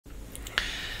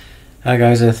Hi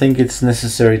guys, I think it's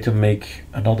necessary to make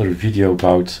another video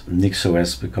about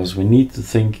Nixos because we need to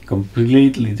think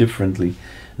completely differently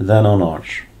than on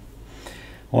Arch.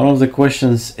 One of the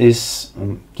questions is,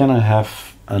 can I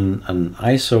have an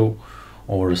ISO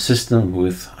or a system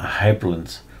with a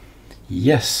hyperlink?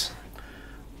 Yes,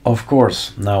 of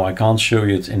course. Now I can't show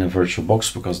you it in a virtual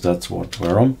box because that's what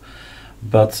we're on,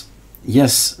 but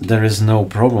yes, there is no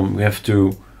problem. We have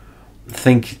to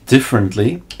think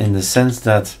differently in the sense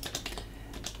that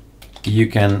you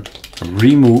can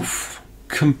remove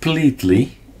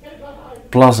completely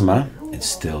Plasma. It's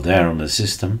still there on the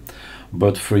system,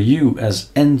 but for you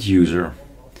as end user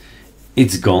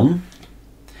it's gone,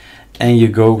 and you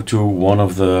go to one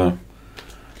of the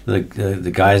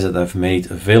guys that I've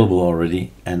made available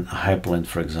already, and Hyperlink,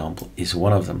 for example, is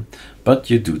one of them.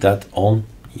 But you do that on,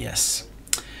 yes,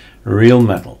 real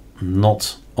metal,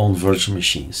 not on virtual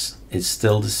machines. It's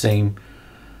still the same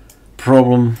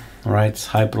problem, right?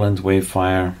 Hyperlink,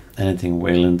 Wavefire, anything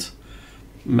Wayland,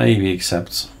 maybe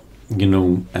except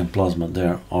GNOME and Plasma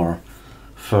there are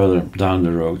further down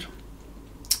the road.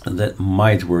 That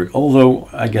might work, although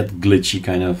I get glitchy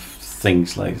kind of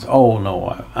things like, oh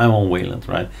no, I'm on Wayland,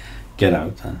 right? Get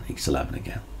out and X11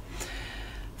 again.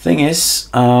 Thing is,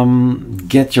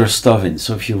 get your stuff in.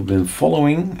 So if you've been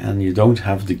following and you don't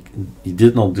have you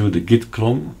did not do the git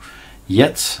clone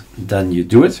yet, then you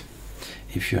do it.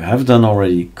 If you have done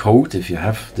already code, if you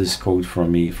have this code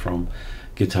from me from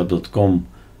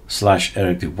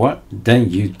github.com/ericdubois, then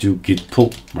you do git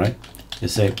pull, right? You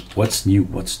say, what's new,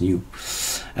 what's new?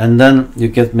 And then you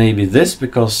get maybe this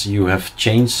because you have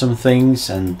changed some things,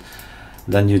 and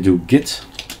then you do git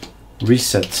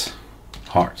reset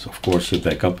hard. Of course, you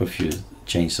back up if you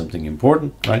change something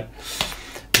important, right?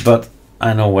 But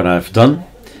I know what I've done,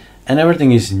 and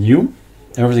everything is new,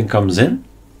 everything comes in.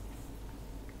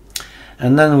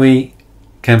 And then we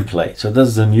can play. So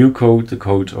that's the new code, the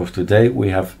code of today. We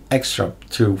have extra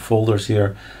 2 folders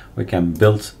here. We can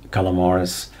build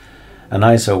Calamares, an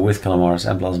ISO with Calamares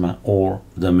and Plasma, or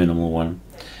the minimal one.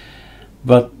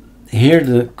 But here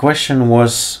the question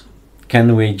was,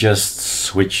 can we just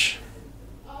switch,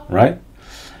 right?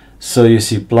 So you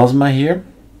see Plasma here.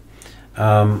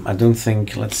 I don't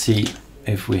think, let's see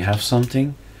if we have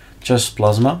something, just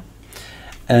Plasma.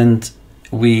 And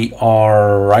we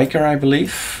are Riker, I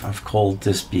believe. I've called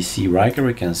this PC Riker.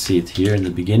 We can see it here in the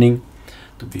beginning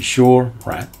to be sure,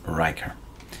 right? Riker.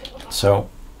 So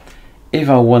if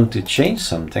I want to change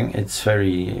something, it's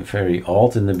very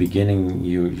odd in the beginning.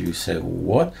 You say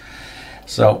what?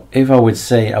 So if I would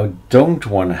say I don't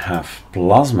want to have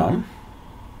Plasma,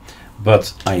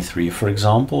 but i3, for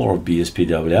example, or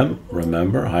Bspwm,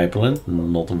 remember Hyperlink,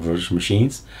 not on virtual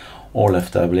machines, or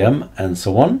LeftWM, and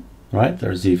so on. Right,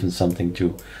 there's even something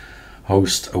to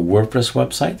host a WordPress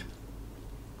website.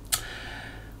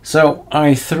 So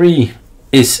i3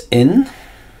 is in.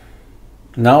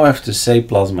 Now I have to say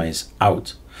Plasma is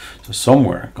out. So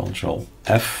somewhere Control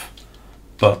F,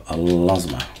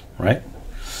 Plasma, right?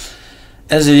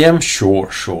 SEM,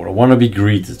 sure. I want to be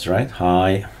greeted, right?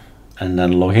 Hi, and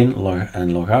then log in,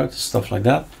 log out, stuff like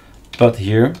that. But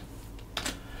here,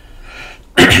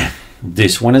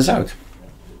 this one is out.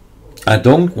 I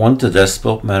don't want the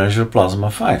desktop manager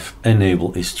Plasma 5.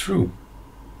 Enable is true.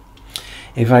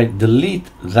 If I delete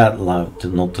that,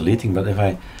 not deleting, but if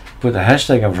I put a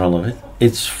hashtag in front of it,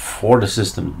 it's for the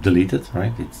system deleted,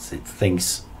 right? It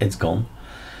thinks it's gone.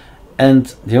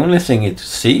 And the only thing it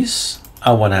sees,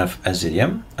 I want to have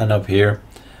SEM, and up here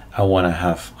I want to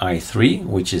have i3,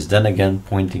 which is then again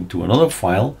pointing to another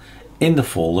file in the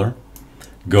folder.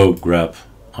 Go grab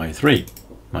i3,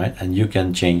 right? And you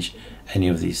can change any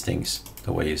of these things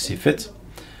the way you see fit.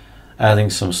 Adding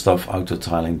some stuff, auto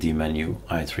tiling, D menu,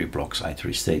 i3 blocks,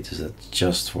 i3 status, that's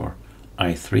just for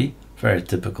i3, very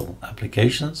typical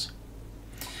applications.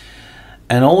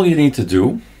 And all you need to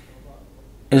do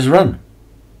is run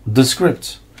the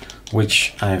script,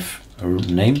 which I've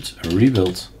named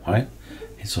rebuild, right?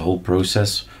 It's a whole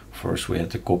process. First we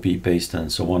had to copy, paste,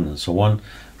 and so on and so on.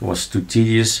 It was too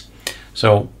tedious.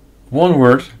 So one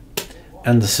word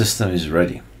and the system is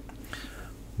ready.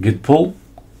 Git pull,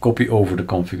 copy over the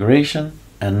configuration,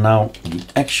 and now the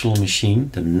actual machine,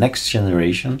 the next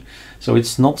generation. So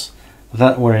it's not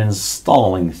that we're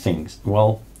installing things.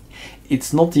 Well,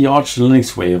 it's not the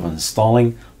ArcoLinux way of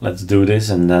installing, let's do this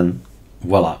and then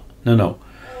voila. No.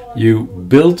 You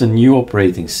build a new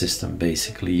operating system,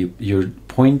 basically. You're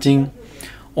pointing,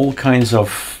 all kinds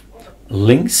of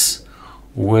links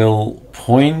will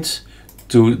point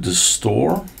to the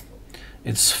store.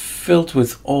 It's filled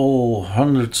with all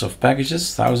hundreds of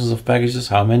packages, thousands of packages.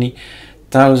 How many?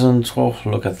 Thousands. Oh,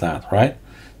 look at that, right?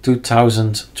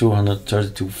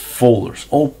 2232 folders,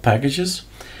 all packages,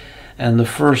 and the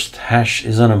first hash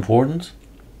is unimportant.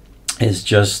 It's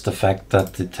just the fact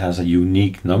that it has a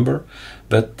unique number,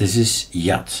 but this is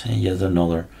yet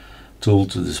another tool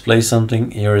to display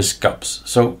something. Here is cups.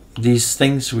 So these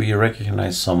things, we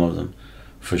recognize some of them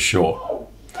for sure.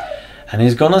 And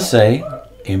he's gonna say,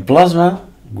 in Plasma,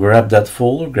 grab that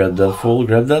folder, grab that folder,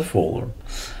 grab that folder.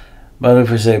 But if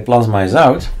we say Plasma is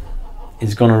out,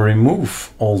 it's gonna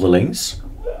remove all the links,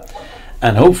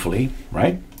 and hopefully,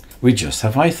 right, we just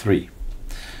have i3.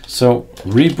 So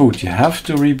reboot, you have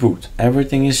to reboot.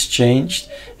 Everything is changed.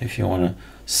 If you wanna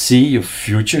see your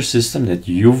future system that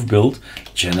you've built,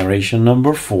 generation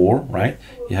number 4, right,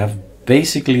 you have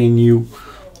basically a new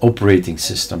operating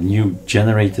system, new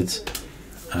generated,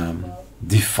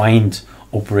 defined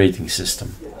operating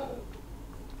system.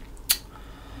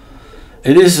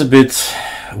 It is a bit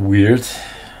weird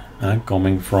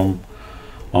coming from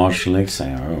ArcoLinux,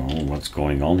 saying, oh, what's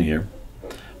going on here?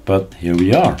 But here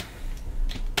we are,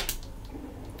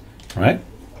 right?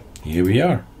 Here we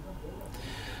are.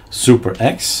 Super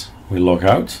X, we log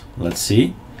out. Let's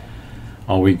see.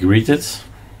 Are we greeted?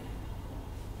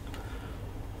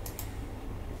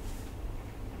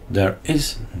 There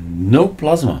is no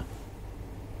Plasma.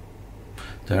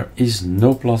 There is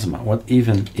no Plasma. What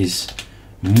even is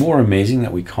more amazing,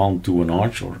 that we can't do an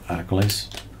Arch or ArcoLinux,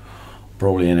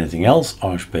 probably anything else,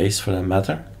 Arch-based for that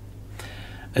matter.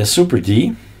 A Super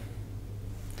D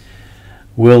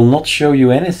will not show you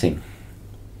anything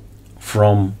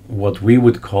from what we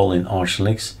would call in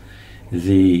ArcoLinux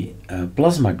the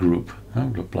Plasma group,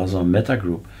 the Plasma meta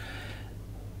group.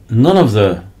 None of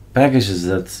the packages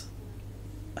that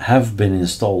have been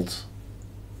installed,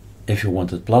 if you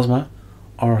wanted Plasma,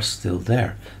 are still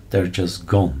there. They're just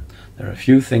gone. There are a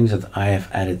few things that I have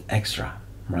added extra,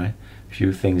 right? A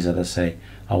few things that I say,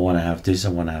 I want to have this, I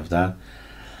want to have that.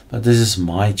 But this is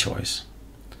my choice.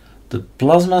 The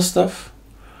Plasma stuff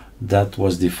that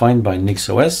was defined by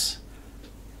Nixos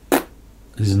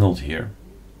is not here.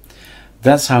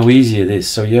 That's how easy it is.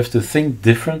 So you have to think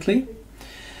differently.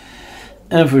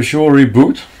 And for sure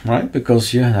reboot, right?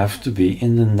 Because you have to be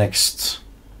in the next...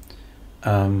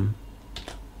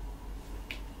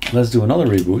 let's do another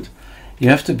reboot. You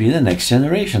have to be the next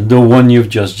generation, the one you've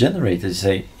just generated.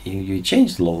 Say you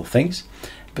changed a lot of things,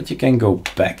 but you can go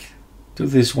back to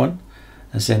this one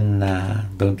and say, nah,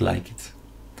 don't like it.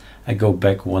 I go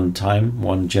back one time,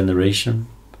 one generation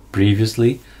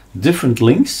previously, different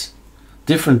links,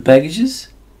 different packages,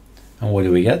 and what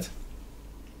do we get?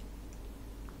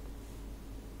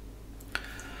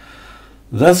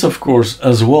 That's of course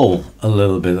as well a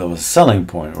little bit of a selling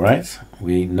point, right?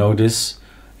 We know this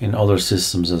in other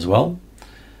systems as well.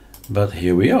 But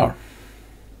here we are.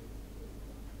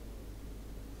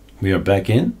 We are back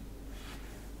in.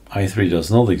 i3 does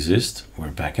not exist.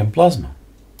 We're back in Plasma.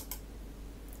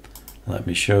 Let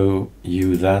me show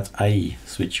you that IE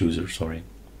switch user, sorry.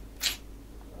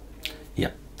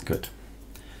 Yeah, good.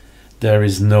 There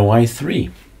is no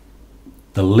i3.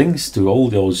 The links to all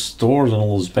those stores and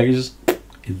all those packages,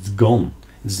 it's gone.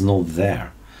 It's not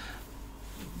there.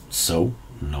 So,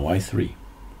 no i3.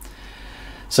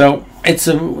 So it's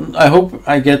I hope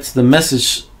I get the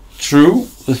message through,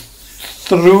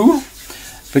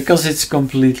 because it's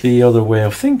completely other way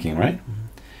of thinking, right?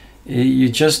 You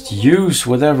just use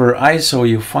whatever ISO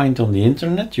you find on the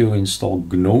internet. You install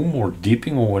GNOME or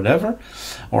Deeping or whatever,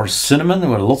 or Cinnamon,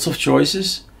 with lots of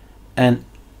choices, and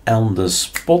on the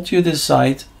spot you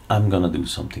decide, I'm gonna do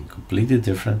something completely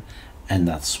different, and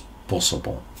that's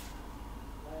possible.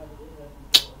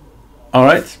 All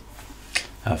right,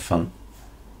 have fun.